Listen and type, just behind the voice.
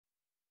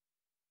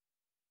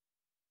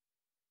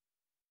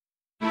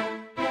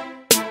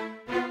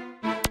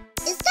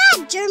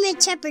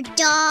German Shepherd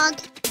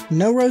dog.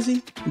 No,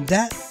 Rosie,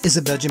 that is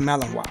a Belgian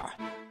Malinois.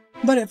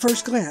 But at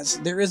first glance,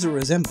 there is a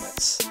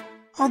resemblance.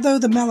 Although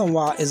the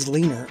Malinois is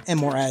leaner and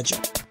more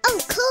agile. Oh,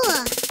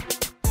 cool.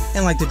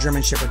 And like the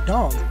German Shepherd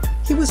dog,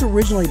 he was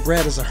originally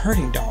bred as a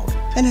herding dog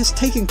and has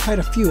taken quite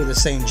a few of the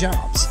same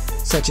jobs,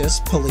 such as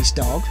police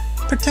dog,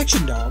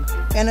 protection dog,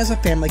 and as a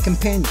family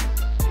companion.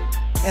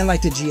 And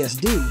like the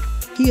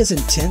GSD, he is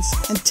intense,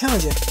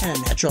 intelligent, and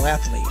a natural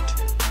athlete.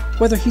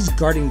 Whether he's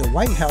guarding the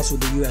White House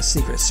with the US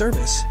Secret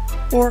Service,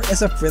 or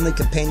as a friendly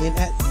companion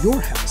at your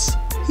house,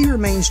 he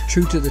remains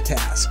true to the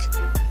task.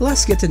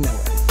 Let's get to know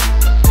him.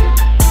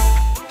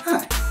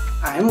 Hi,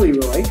 I'm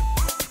Leroy.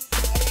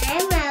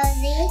 I'm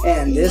Rosie.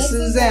 And this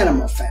is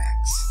Animal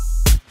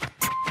Facts.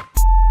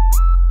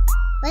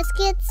 Let's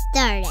get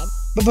started.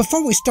 But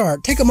before we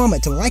start, take a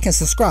moment to like and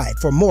subscribe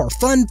for more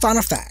fun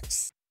fauna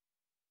facts.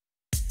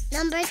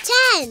 Number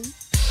 10.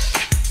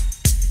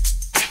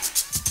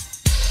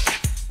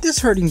 This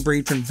herding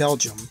breed from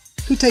Belgium,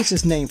 who takes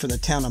its name from the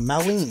town of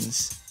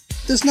Malines,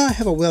 does not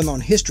have a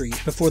well-known history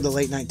before the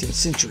late 19th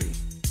century.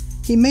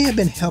 He may have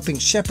been helping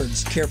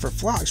shepherds care for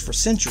flocks for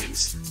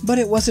centuries, but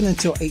it wasn't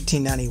until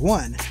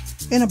 1891,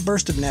 in a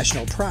burst of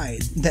national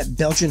pride, that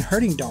Belgian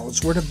herding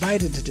dogs were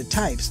divided into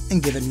types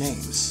and given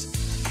names.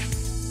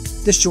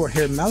 The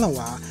short-haired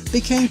Malinois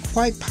became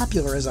quite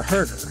popular as a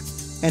herder,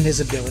 and his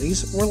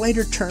abilities were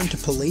later turned to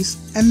police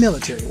and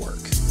military work.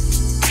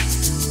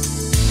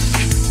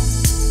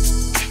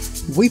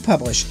 We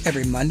publish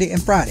every Monday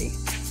and Friday,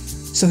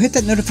 so hit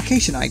that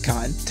notification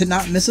icon to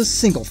not miss a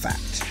single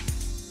fact.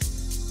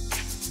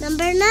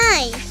 Number 9.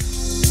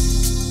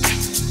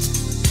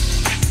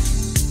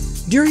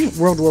 During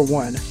World War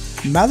I,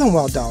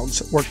 Malinois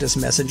dogs worked as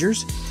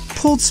messengers,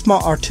 pulled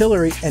small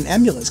artillery and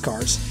ambulance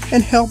cars,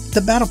 and helped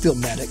the battlefield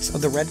medics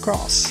of the Red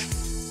Cross.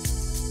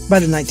 By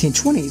the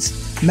 1920s,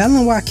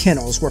 Malinois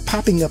kennels were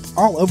popping up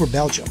all over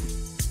Belgium,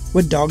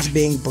 with dogs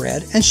being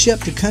bred and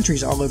shipped to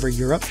countries all over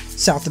Europe,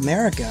 South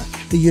America,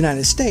 the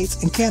United States,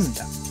 and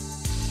Canada.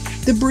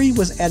 The breed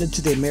was added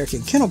to the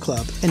American Kennel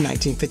Club in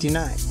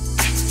 1959.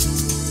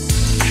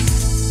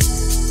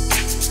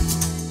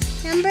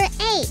 Number 8.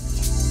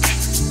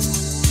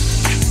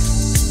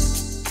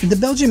 The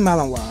Belgian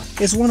Malinois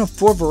is one of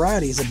 4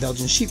 varieties of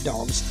Belgian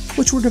Sheepdogs,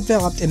 which were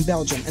developed in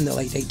Belgium in the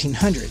late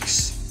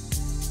 1800s.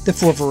 The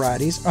 4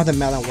 varieties are the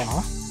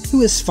Malinois,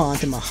 who is fawn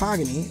to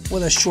mahogany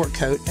with a short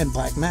coat and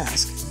black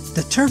mask,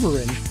 the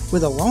Tervuren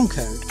with a long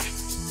coat,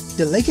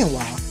 the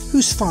Laekenois,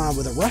 who's fawn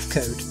with a rough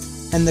coat,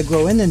 and the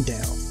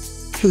Groenendael,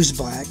 who's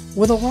black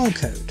with a long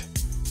coat.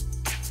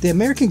 The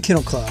American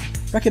Kennel Club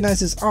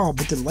recognizes all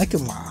but the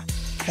Laekenois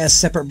as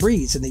separate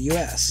breeds in the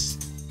US,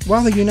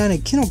 while the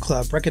United Kennel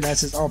Club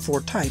recognizes all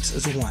 4 types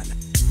as one.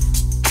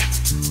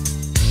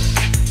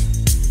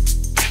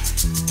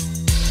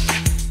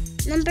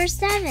 Number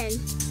 7.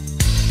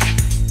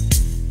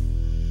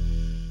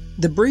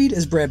 The breed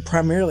is bred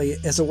primarily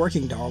as a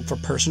working dog for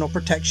personal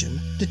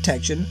protection,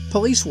 detection,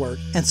 police work,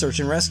 and search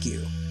and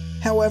rescue.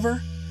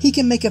 However, he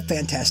can make a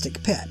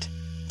fantastic pet,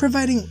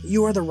 providing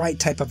you are the right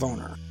type of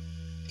owner.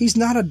 He's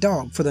not a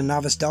dog for the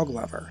novice dog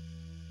lover.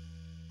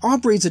 All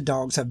breeds of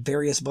dogs have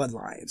various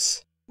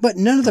bloodlines, but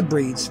none of the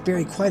breeds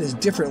vary quite as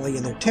differently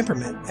in their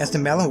temperament as the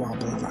Malinois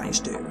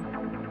bloodlines do.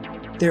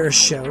 There are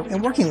show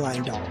and working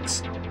line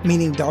dogs,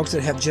 meaning dogs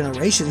that have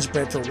generations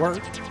bred for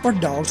work, or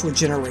dogs with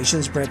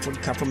generations bred for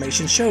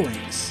conformation show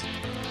rings.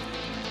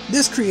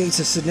 This creates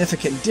a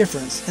significant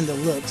difference in the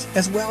looks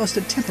as well as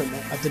the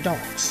temperament of the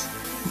dogs.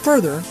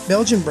 Further,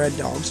 Belgian bred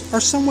dogs are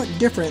somewhat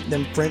different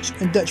than French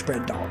and Dutch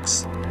bred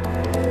dogs.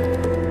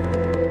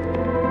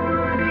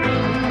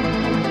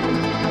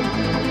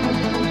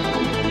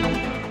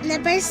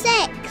 Number 6.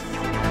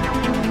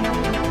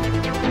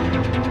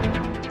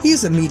 He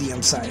is a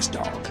medium-sized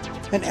dog.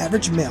 An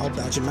average male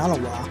Belgian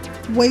Malinois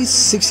weighs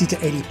 60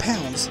 to 80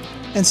 pounds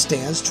and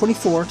stands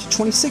 24 to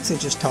 26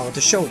 inches tall at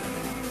the shoulder.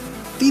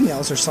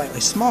 Females are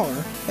slightly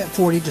smaller at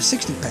 40 to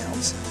 60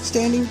 pounds,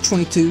 standing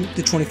 22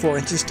 to 24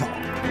 inches tall.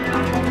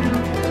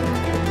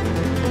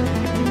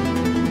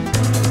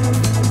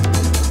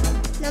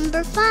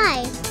 Number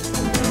 5.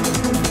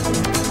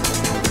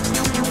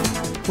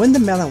 When the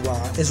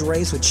Malinois is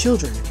raised with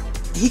children,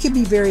 he can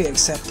be very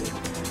accepting.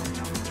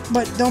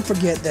 But don't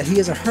forget that he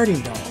is a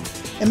herding dog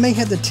and may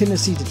have the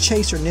tendency to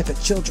chase or nip at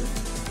children.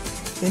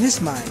 In his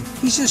mind,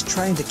 he's just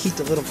trying to keep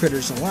the little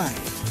critters alive,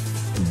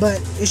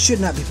 but it should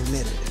not be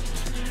permitted.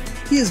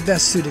 He is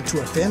best suited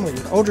to a family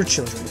with older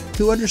children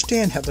who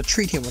understand how to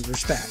treat him with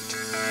respect.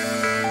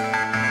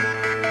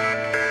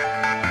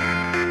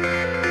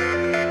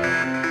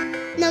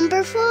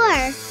 Number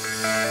 4.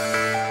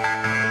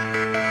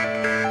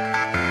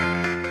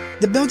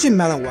 The Belgian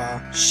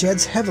Malinois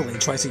sheds heavily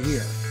twice a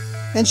year,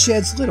 and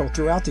sheds little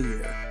throughout the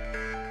year.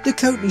 The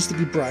coat needs to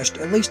be brushed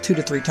at least 2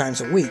 to 3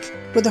 times a week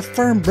with a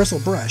firm bristle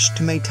brush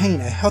to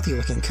maintain a healthy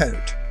looking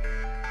coat.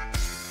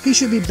 He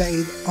should be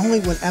bathed only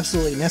when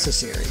absolutely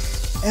necessary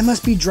and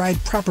must be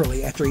dried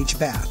properly after each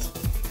bath.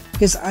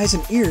 His eyes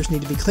and ears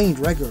need to be cleaned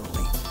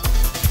regularly.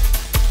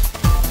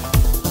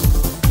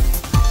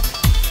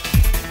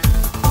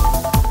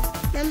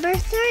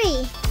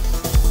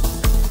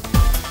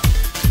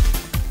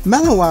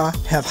 Malinois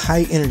have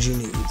high energy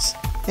needs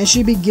and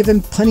should be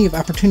given plenty of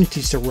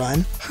opportunities to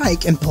run,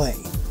 hike, and play.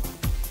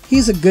 He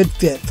is a good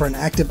fit for an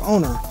active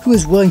owner who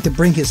is willing to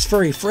bring his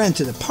furry friend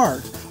to the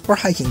park or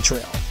hiking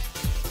trail.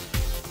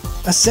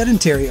 A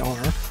sedentary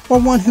owner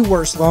or one who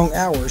works long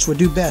hours would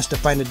do best to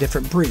find a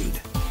different breed.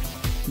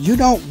 You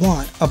don't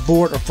want a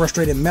bored or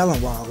frustrated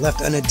Malinois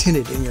left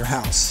unattended in your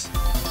house.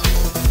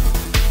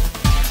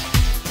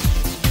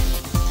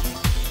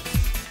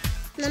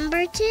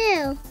 Number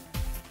 2.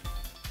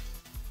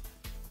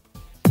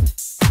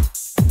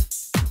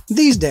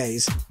 These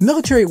days,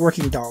 military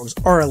working dogs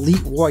are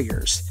elite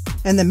warriors,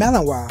 and the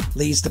Malinois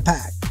leads the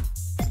pack.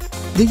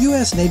 The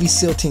U.S. Navy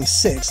SEAL Team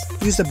 6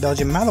 used a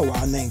Belgian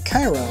Malinois named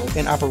Cairo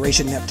in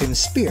Operation Neptune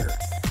Spear,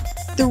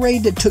 the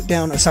raid that took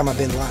down Osama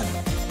bin Laden.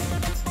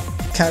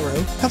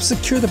 Cairo helped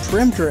secure the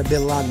perimeter of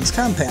bin Laden's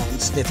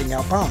compound, sniffing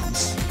out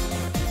bombs.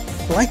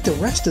 Like the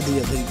rest of the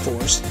elite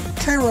force,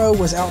 Cairo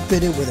was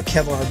outfitted with a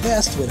Kevlar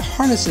vest with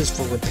harnesses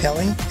for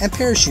rappelling and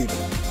parachuting,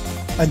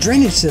 a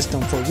drainage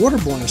system for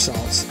waterborne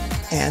assaults,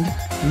 and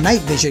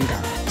night vision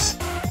goggles.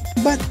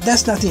 But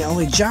that's not the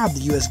only job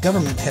the U.S.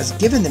 government has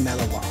given the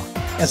Malinois,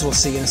 as we'll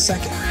see in a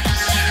second.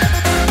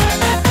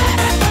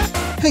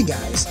 Hey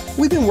guys,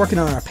 we've been working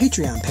on our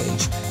Patreon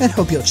page and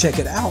hope you'll check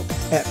it out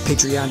at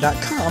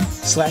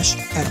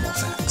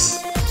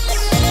patreon.com/animalfacts.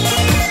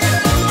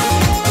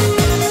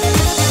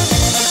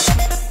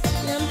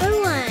 Number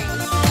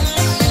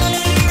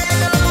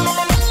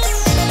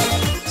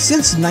 1.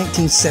 Since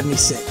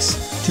 1976,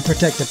 to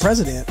protect the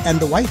President and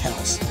the White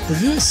House, the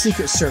U.S.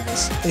 Secret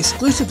Service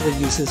exclusively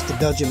uses the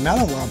Belgian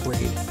Malinois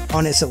breed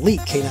on its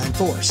elite canine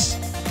force.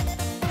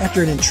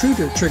 After an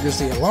intruder triggers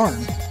the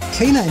alarm,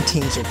 canine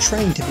teams are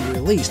trained to be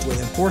released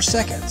within 4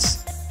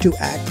 seconds to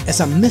act as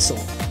a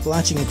missile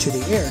launching into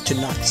the air to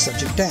knock the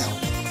subject down,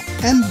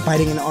 and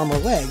biting an arm or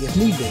leg if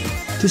need be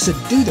to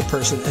subdue the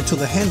person until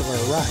the handler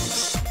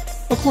arrives,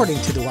 according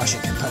to the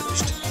Washington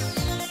Post.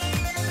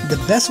 The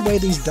best way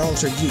these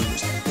dogs are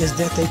used is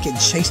that they can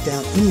chase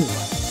down anyone,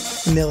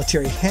 the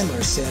military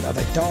handler said of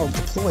a dog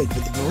deployed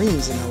with the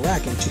Marines in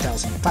Iraq in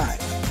 2005.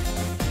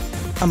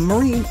 A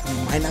Marine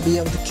might not be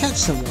able to catch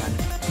someone,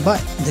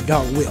 but the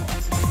dog will.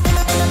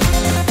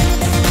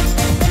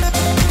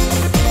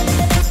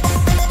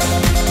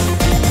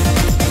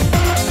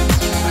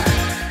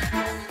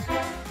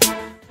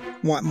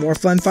 Want more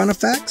fun Final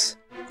Facts?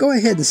 Go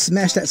ahead and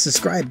smash that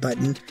subscribe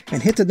button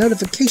and hit the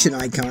notification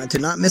icon to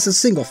not miss a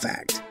single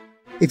fact.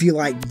 If you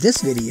liked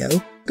this video,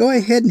 go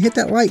ahead and hit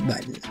that like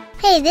button.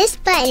 Hey, this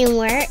button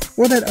works.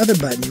 Or that other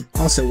button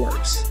also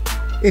works.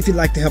 If you'd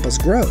like to help us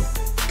grow,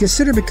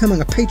 consider becoming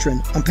a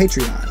patron on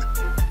Patreon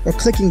or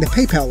clicking the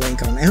PayPal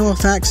link on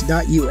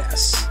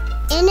animalfacts.us.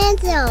 And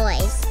as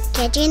always,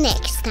 catch you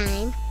next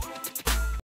time.